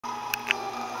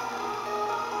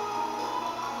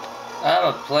I'm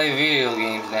gonna play video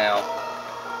games now.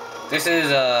 This is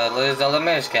Zelda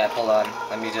Minish cap. Hold on.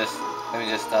 Let me just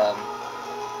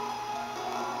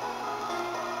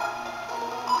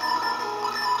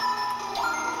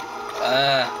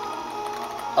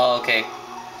oh, okay.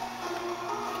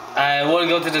 I would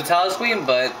go to the title screen,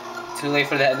 but too late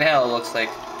for that now, it looks like.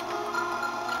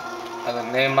 I'm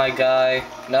gonna name my guy.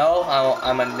 No,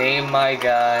 I'm gonna name my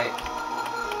guy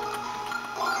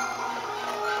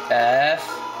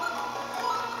F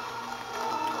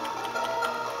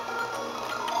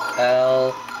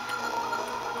L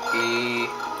E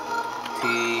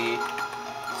T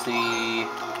C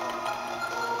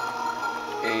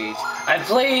H. I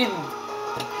played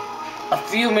a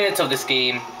few minutes of this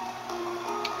game.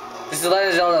 This is Legend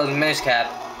of Zelda Minish Cap.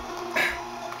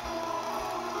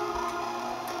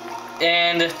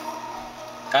 And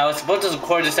I was supposed to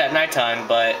record this at nighttime,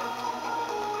 but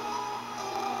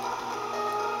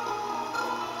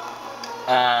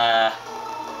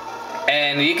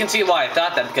and you can see why I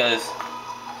thought that, because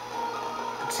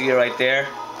you can see it right there.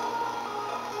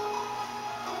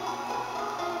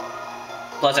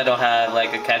 Plus I don't have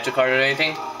like a capture card or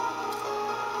anything.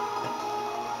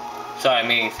 Sorry,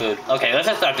 I'm eating food. Okay, let's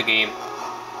just start the game.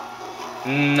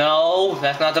 No,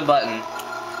 that's not the button.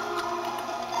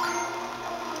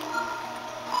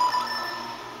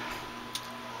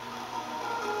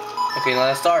 Okay,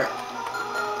 let's start.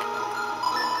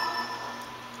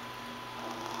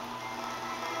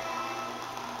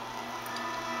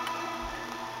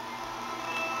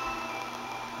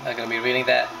 I'm not gonna be reading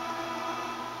that.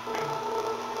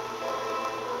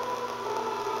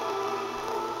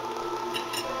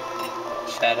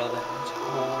 Shadow the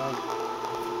Hedgehog.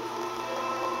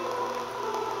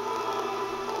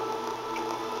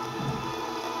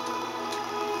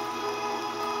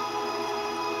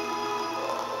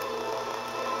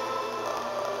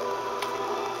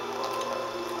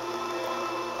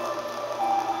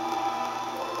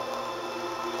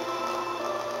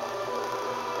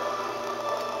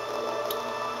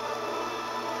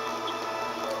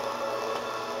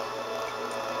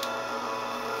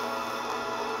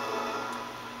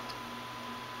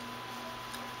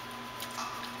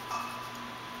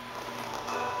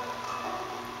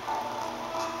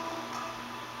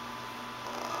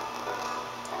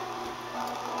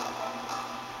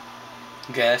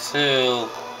 Guess who?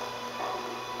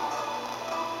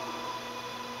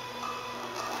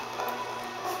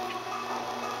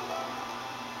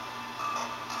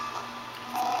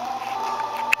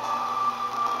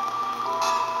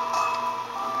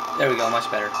 There we go, much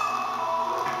better.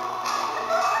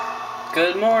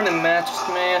 Good morning, Master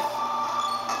Smith.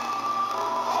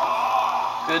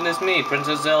 Goodness me,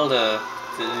 Princess Zelda.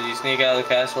 Did you sneak out of the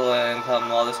castle and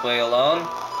come all this way alone?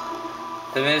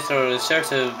 The minister is sure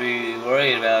to be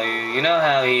worried about you. You know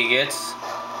how he gets.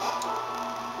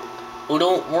 Oh,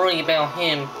 don't worry about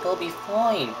him. He'll be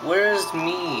fine. Where's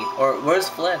me? Or where's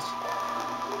Fletch?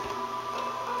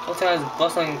 What time is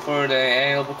bustling for the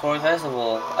annual Picori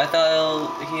Festival? I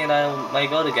thought he and I might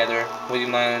go together. Would you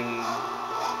mind?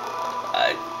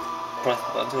 I pressed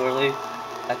the button too early.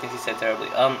 I think he said terribly.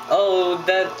 Oh,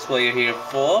 that's what you're here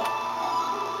for?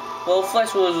 Well,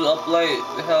 Fletch was up late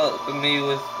helping me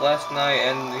with last night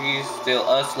and he's still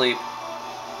asleep.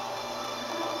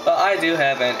 But I do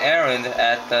have an errand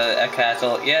at the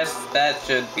castle. Yes, that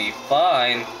should be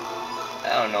fine.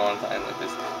 I don't know, I'm fine with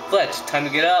this. Fletch, time to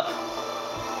get up.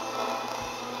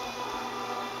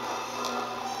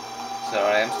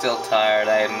 Sorry, I'm still tired.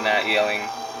 I am not yelling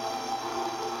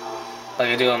like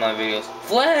I do on my videos.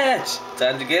 Fletch,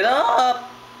 time to get up.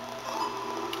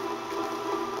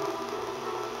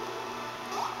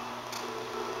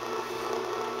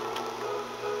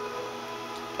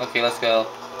 Okay, let's go.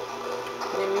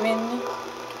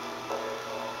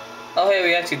 Oh, hey,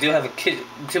 we actually do have a kitchen.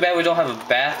 Too bad we don't have a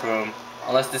bathroom.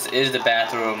 Unless this is the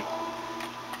bathroom.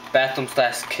 Bathroom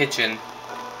slash kitchen.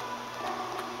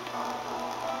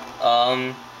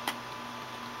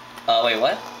 Wait,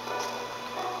 what?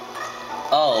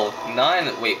 Oh,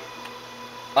 9, wait.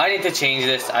 I need to change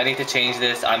this. I need to change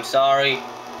this. I'm sorry.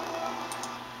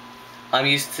 I'm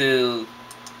used to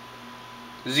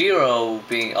 0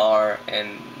 being R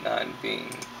and 9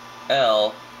 being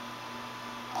L.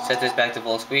 Set this back to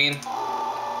full screen.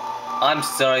 I'm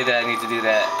sorry that I need to do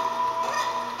that.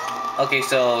 Okay,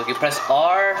 so you press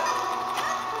R,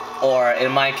 or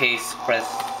in my case, press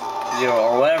 0,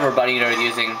 or whatever button you're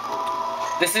using.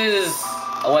 This is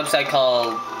a website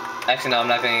called... Actually, no, I'm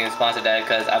not going to sponsor that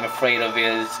because I'm afraid of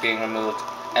it getting removed.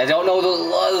 I don't know the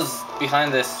laws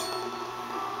behind this.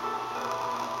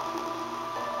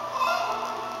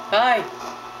 Hi!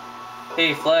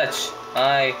 Hey, Fletch.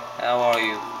 Hi, how are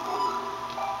you?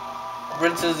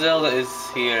 Princess Zelda is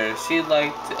here. She'd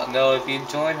like to know if you'd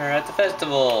join her at the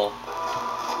festival.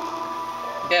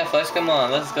 Yeah, Flesh, come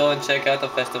on. Let's go and check out the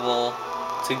festival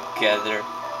together.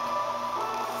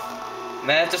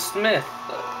 Master Smith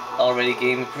already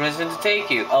gave me permission to take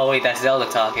you. Oh wait, that's Zelda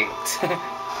talking.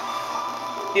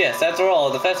 Yes, after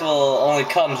all, the festival only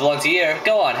comes once a year.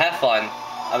 Go on, have fun.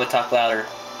 I'm gonna talk louder.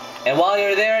 And while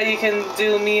you're there, you can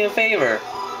do me a favor.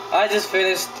 I just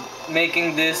finished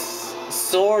making this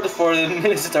sword for the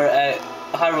minister at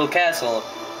Hyrule Castle.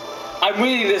 I'm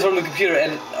reading this from the computer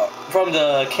and from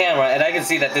the camera, and I can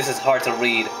see that this is hard to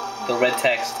read. The red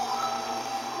text.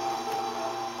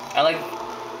 I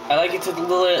like you to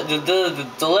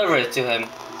deliver it to him.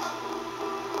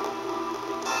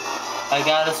 I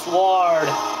got a sword.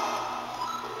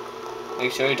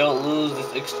 Make sure you don't lose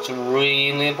this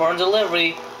extremely important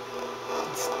delivery.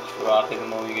 Just drop it the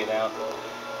moment you get out.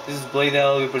 This is blade that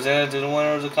will be presented to the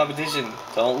winner of the competition.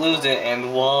 Don't lose it,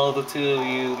 and while the two of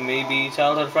you may be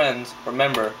childhood friends,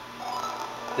 remember,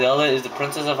 Zelda is the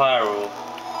Princess of Hyrule.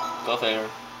 Go figure.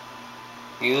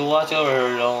 You watch over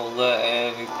her, don't let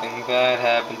anything bad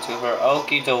happen to her.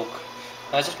 Okie doke.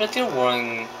 Now just make your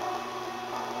worrying.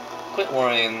 Quit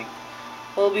worrying.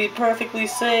 We'll be perfectly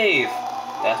safe.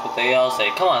 That's what they all say.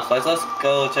 Come on, Slice, let's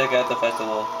go check out the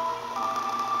festival.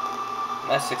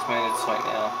 That's 6 minutes right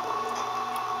now.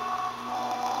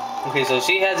 Okay, so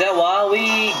she heads out while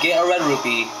we get a red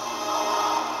rupee.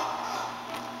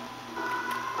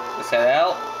 Let's head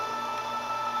out.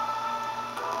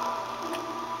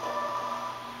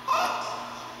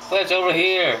 Slice, over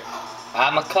here.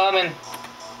 I'm a-coming.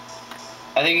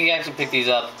 I think you can actually pick these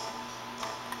up.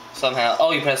 Somehow.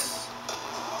 Oh, you press...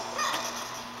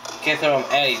 Can't throw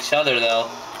them at each other, though.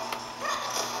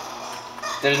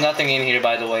 There's nothing in here,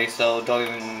 by the way, so don't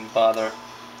even bother.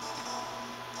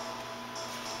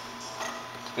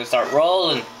 It's gonna start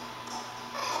rolling.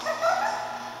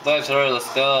 Let's hurry,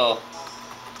 let's go.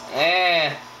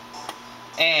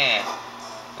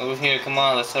 Over here, come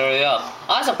on, let's hurry up.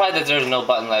 I'm surprised that there's no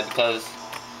button lag, because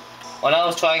when I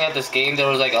was trying out this game, there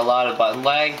was like a lot of button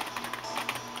lag.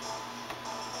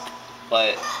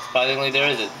 But surprisingly, there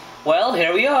isn't. Well,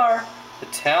 here we are, the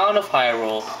town of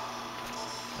Hyrule.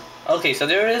 Okay, so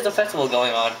there is a festival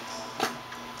going on.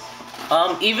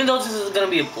 Even though this is gonna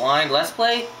be a blind Let's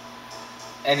Play,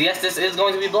 and yes, this is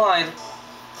going to be blind,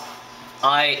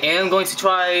 I am going to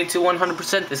try to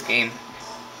 100% this game.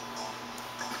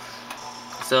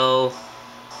 So,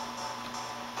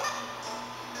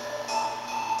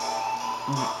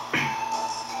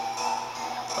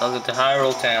 welcome to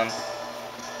Hyrule Town.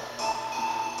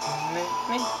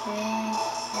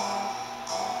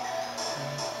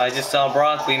 I just saw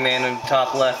Broccoli Man in the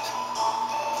top left.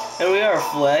 Here we are,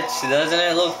 Fletch. Doesn't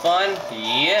it look fun?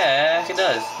 Yeah, it actually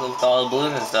does. Look with all the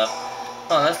balloons and stuff.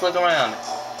 Come on, let's look around.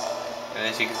 And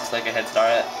then she gets like a head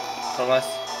start from us.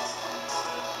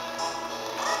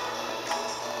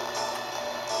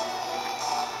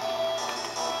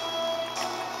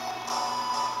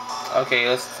 Okay,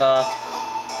 let's talk.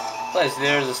 Fletch,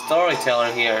 there's a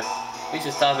storyteller here. We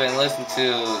should stop and listen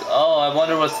to... Oh, I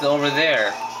wonder what's over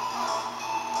there.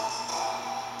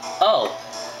 Oh.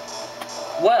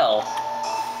 Well.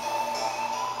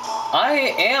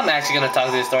 I am actually going to talk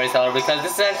to the storyteller because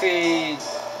this is actually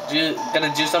going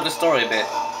to juice up the story a bit.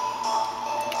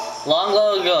 Long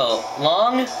ago,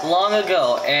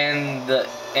 and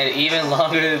even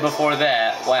longer before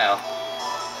that, wow.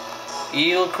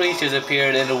 Evil creatures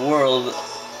appeared in the world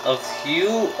of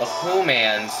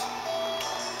humans.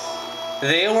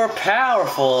 They were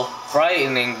powerful,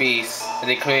 frightening beasts, and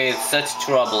they created such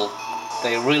trouble.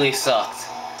 They really sucked.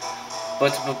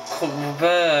 But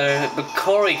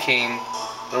Bakori came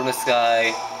from the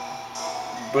sky,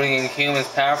 bringing humans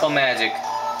powerful magic.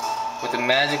 With the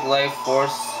magic life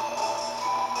force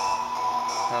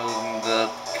of the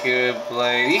pure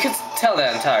blade, you can tell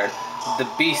that I'm tired. The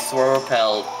beasts were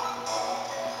repelled,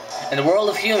 and the world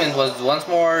of humans was once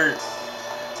more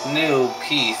new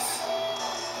peace.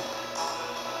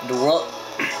 The world,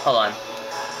 hold on.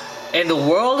 In the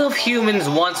world of humans,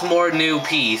 once more new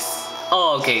peace.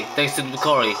 Oh, okay. Thanks to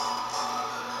Bakori.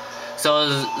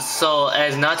 So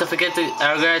as not to forget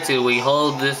our gratitude, we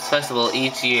hold this festival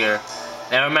each year.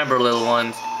 Now remember, little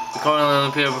ones, Bakori will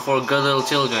appear before good little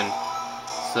children.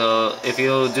 So if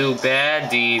you do bad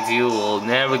deeds, you will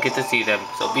never get to see them.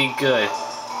 So be good.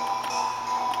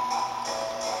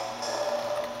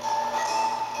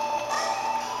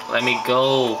 Let me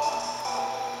go.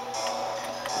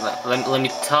 Let me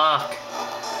talk.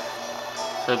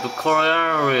 So Bakori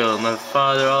are real. My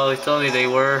father always told me they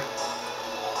were.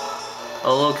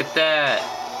 Oh, look at that.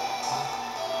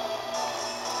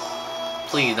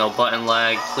 Please, no button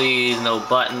lag. Please, no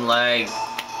button lag.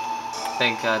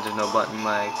 Thank God there's no button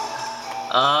lag.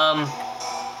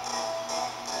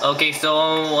 Okay, so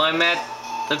I'm at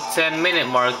the 10-minute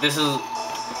mark. This is...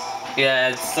 Yeah,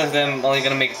 it sucks that I'm only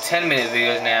gonna make 10-minute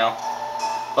videos now.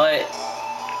 But...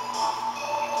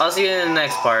 I'll see you in the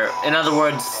next part. In other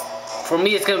words, for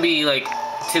me it's gonna be like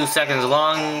 2 seconds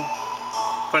long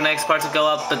for the next part to go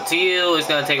up, but to you it's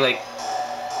gonna take like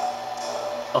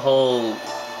a whole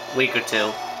week or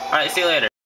two. Alright, see you later.